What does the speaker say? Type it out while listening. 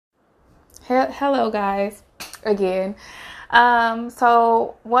Hello, guys, again.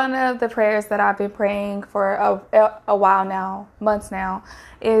 So one of the prayers that I've been praying for a while now, months now,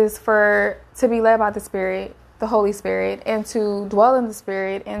 is to be led by the Spirit, the Holy Spirit, and to dwell in the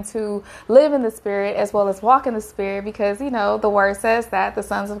Spirit and to live in the Spirit as well as walk in the Spirit, because, the word says that the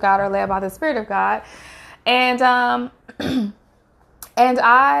sons of God are led by the Spirit of God. And, and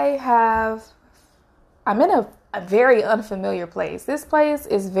I'm in a very unfamiliar place. This place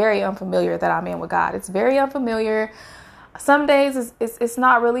is very unfamiliar that I'm in with God. It's very unfamiliar. Some days it's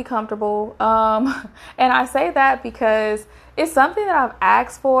not really comfortable. And I say that because it's something that I've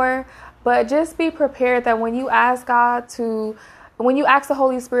asked for, but just be prepared that when you ask the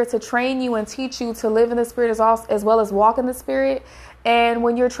Holy Spirit to train you and teach you to live in the Spirit as well as walk in the Spirit, and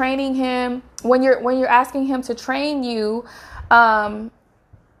when you're training him, when you're asking him to train you,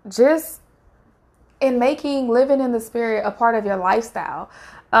 just in making living in the Spirit a part of your lifestyle.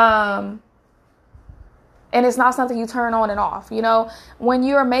 And it's not something you turn on and off. When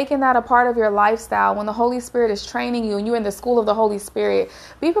you're making that a part of your lifestyle, when the Holy Spirit is training you and you're in the school of the Holy Spirit,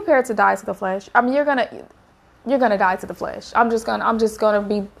 be prepared to die to the flesh. I mean, you're going to die to the flesh. I'm just going to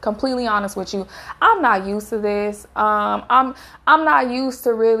be completely honest with you. I'm not used to this. I'm not used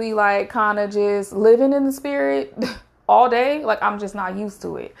to really kind of just living in the Spirit all day. I'm just not used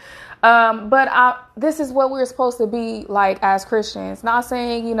to it. But this is what we're supposed to be like as Christians. Not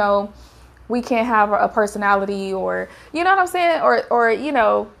saying, we can't have a personality, or, you know what I'm saying? Or,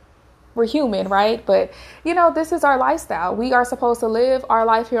 we're human, right? But, this is our lifestyle. We are supposed to live our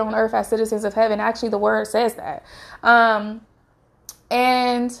life here on earth as citizens of heaven. Actually, the word says that.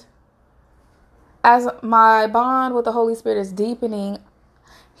 And as my bond with the Holy Spirit is deepening,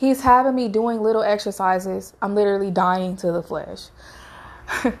 he's having me doing little exercises. I'm literally dying to the flesh.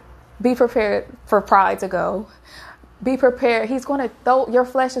 Be prepared for pride to go. Be prepared. Your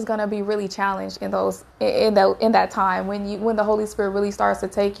flesh is going to be really challenged in that time when the Holy Spirit really starts to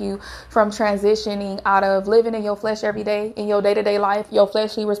take you from transitioning out of living in your flesh every day, in your day-to-day life, your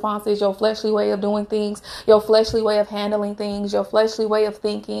fleshly responses, your fleshly way of doing things, your fleshly way of handling things, your fleshly way of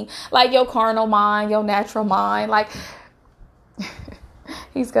thinking, like your carnal mind, your natural mind,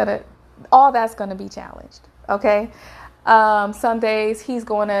 all that's going to be challenged. Okay. Some days he's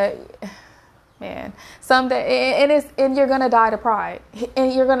going to, and you're going to die to pride,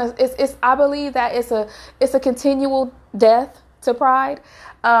 and I believe that it's a continual death to pride.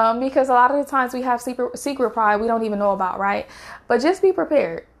 Because a lot of the times we have secret pride we don't even know about. Right. But just be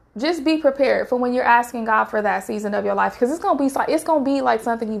prepared. Just be prepared for when you're asking God for that season of your life, because it's going to be like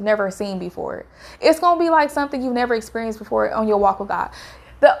something you've never seen before. It's going to be like something you've never experienced before on your walk with God.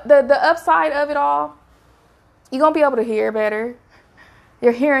 The upside of it all, you're going to be able to hear better.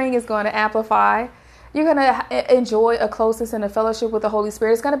 Your hearing is going to amplify. You're going to enjoy a closeness and a fellowship with the Holy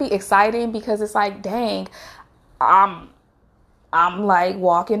Spirit. It's going to be exciting because it's like, dang, I'm like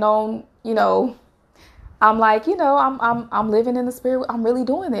walking on, I'm like, I'm living in the Spirit. I'm really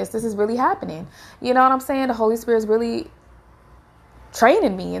doing this. This is really happening. You know what I'm saying? The Holy Spirit is really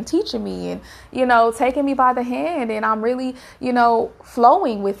training me and teaching me and, taking me by the hand, and I'm really,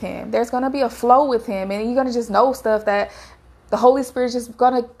 flowing with him. There's going to be a flow with him, and you're going to just know stuff that the Holy Spirit is just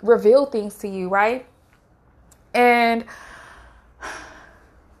going to reveal things to you. Right. And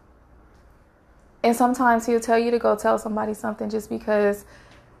sometimes he'll tell you to go tell somebody something just because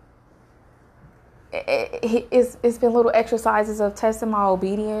it's been little exercises of testing my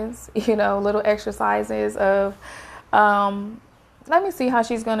obedience, little exercises of, let me see how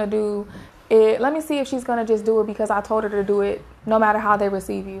she's going to do it. Let me see if she's going to just do it because I told her to do it, no matter how they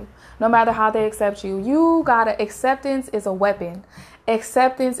receive you, no matter how they accept you. Acceptance is a weapon.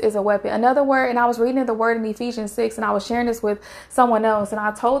 Acceptance is a weapon. Another word, and I was reading the word in Ephesians 6, and I was sharing this with someone else, and I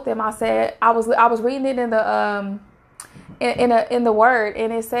told them, I said, I was reading it in the word,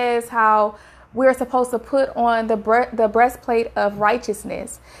 and it says how we're supposed to put on the breastplate of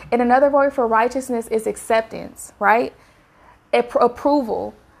righteousness. And another word for righteousness is acceptance, right?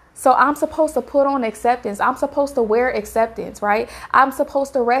 Approval. So I'm supposed to put on acceptance. I'm supposed to wear acceptance, right? I'm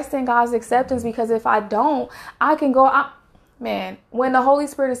supposed to rest in God's acceptance, because if I don't, I can go, when the Holy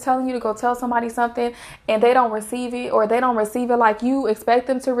Spirit is telling you to go tell somebody something and they don't receive it, or they don't receive it like you expect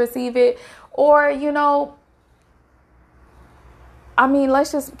them to receive it, or,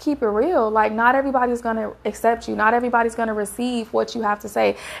 let's just keep it real. Not everybody's going to accept you. Not everybody's going to receive what you have to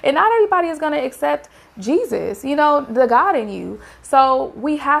say. And not everybody is going to accept Jesus, the God in you. So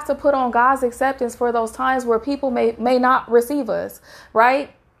we have to put on God's acceptance for those times where people may not receive us.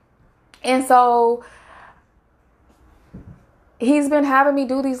 Right. And so he's been having me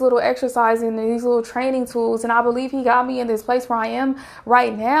do these little exercises and these little training tools. And I believe he got me in this place where I am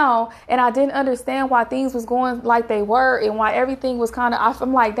right now. And I didn't understand why things was going like they were and why everything was kind of,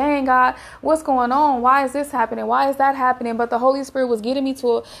 I'm like, dang, God, what's going on? Why is this happening? Why is that happening? But the Holy Spirit was getting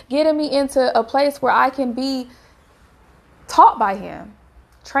me into a place where I can be taught by him,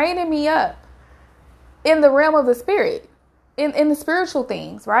 training me up in the realm of the spirit, in the spiritual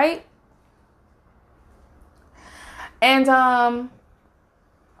things, right? And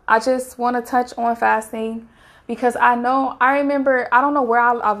I just want to touch on fasting because I remember, I don't know where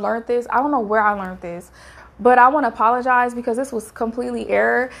I've learned this. I don't know where I learned this, but I want to apologize because this was completely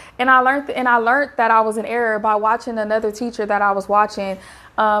error. And I learned that I was in error by watching another teacher that I was watching.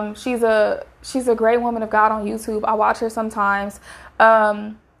 She's a great woman of God on YouTube. I watch her sometimes.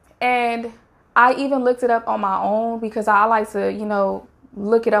 And I even looked it up on my own because I like to,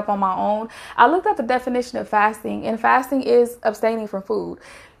 look it up on my own. I looked at the definition of fasting, and fasting is abstaining from food.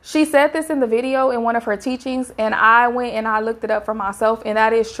 She said this in the video in one of her teachings, and I went and I looked it up for myself, and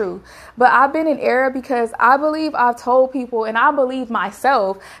that is true. But I've been in error because I believe I've told people, and I believe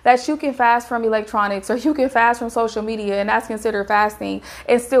myself, that you can fast from electronics or you can fast from social media, and that's considered fasting,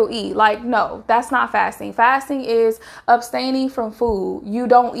 and still eat. Like, no, that's not fasting. Fasting is abstaining from food. You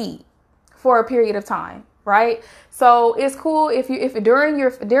don't eat for a period of time. Right? So it's cool if during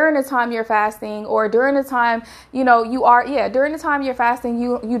the time you're fasting, or during the time, during the time you're fasting,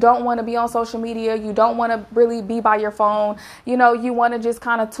 you don't want to be on social media. You don't want to really be by your phone. You want to just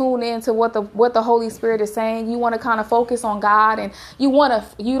kind of tune into what the Holy Spirit is saying. You want to kind of focus on God, and you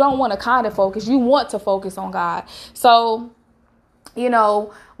don't want to kind of focus. You want to focus on God. So,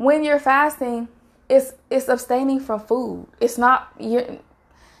 when you're fasting, it's abstaining from food. It's not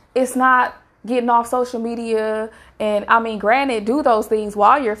getting off social media. And I mean, granted, do those things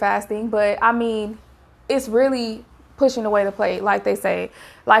while you're fasting, but I mean, it's really pushing away the plate, like they say,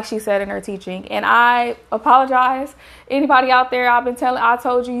 like she said in her teaching. And I apologize. Anybody out there, I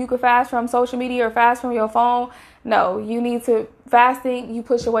told you could fast from social media or fast from your phone. No, you need to fasting. You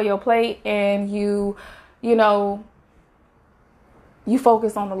push away your plate, and you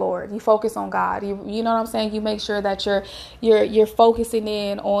focus on the Lord. You focus on God. You know what I'm saying? You make sure that you're focusing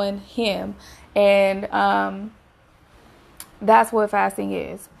in on him. And that's what fasting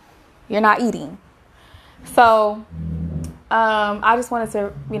is. You're not eating. So I just wanted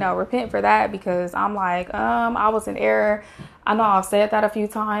to, repent for that, because I'm like, I was in error. I know I've said that a few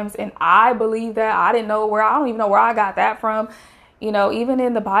times, and I believe that. I don't even know where I got that from. Even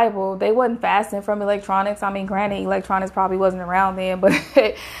in the Bible, they wasn't fasting from electronics. I mean, granted, electronics probably wasn't around then, but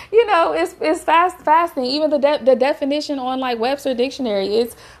it's fasting. Even the definition on like Webster Dictionary,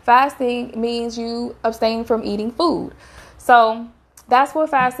 it's fasting means you abstain from eating food. So that's what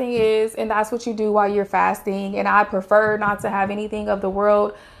fasting is, and that's what you do while you're fasting. And I prefer not to have anything of the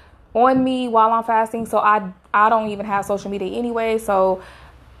world on me while I'm fasting. So I don't even have social media anyway. So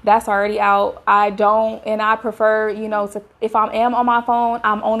that's already out. I prefer, if I am on my phone,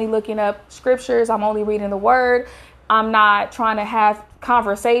 I'm only looking up scriptures. I'm only reading the word. I'm not trying to have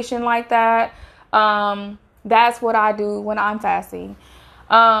conversation like that. That's what I do when I'm fasting.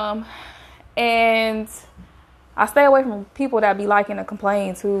 And I stay away from people that be liking to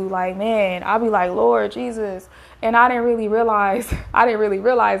complain too. Like, man, I'll be like, Lord Jesus. And I didn't really realize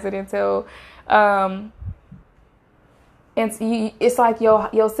it until, and it's like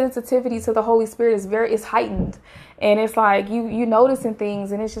your sensitivity to the Holy Spirit is heightened, and it's like you noticing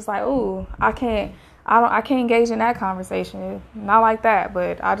things, and it's just like, ooh, I can't engage in that conversation, not like that,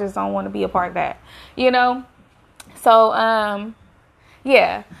 but I just don't want to be a part of that, So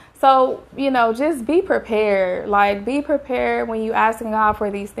yeah, so just be prepared. Like, be prepared when you asking God for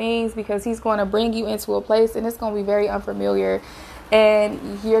these things, because He's going to bring you into a place, and it's going to be very unfamiliar, and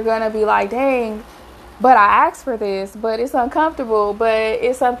you're gonna be like, dang. But I asked for this, but it's uncomfortable, but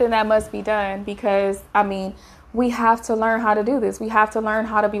it's something that must be done, because, we have to learn how to do this. We have to learn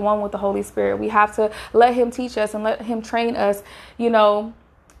how to be one with the Holy Spirit. We have to let Him teach us and let Him train us, and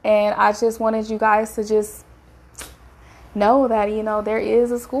I just wanted you guys to just know that, there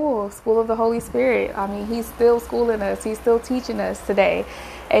is a school of the Holy Spirit. He's still schooling us. He's still teaching us today.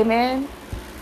 Amen.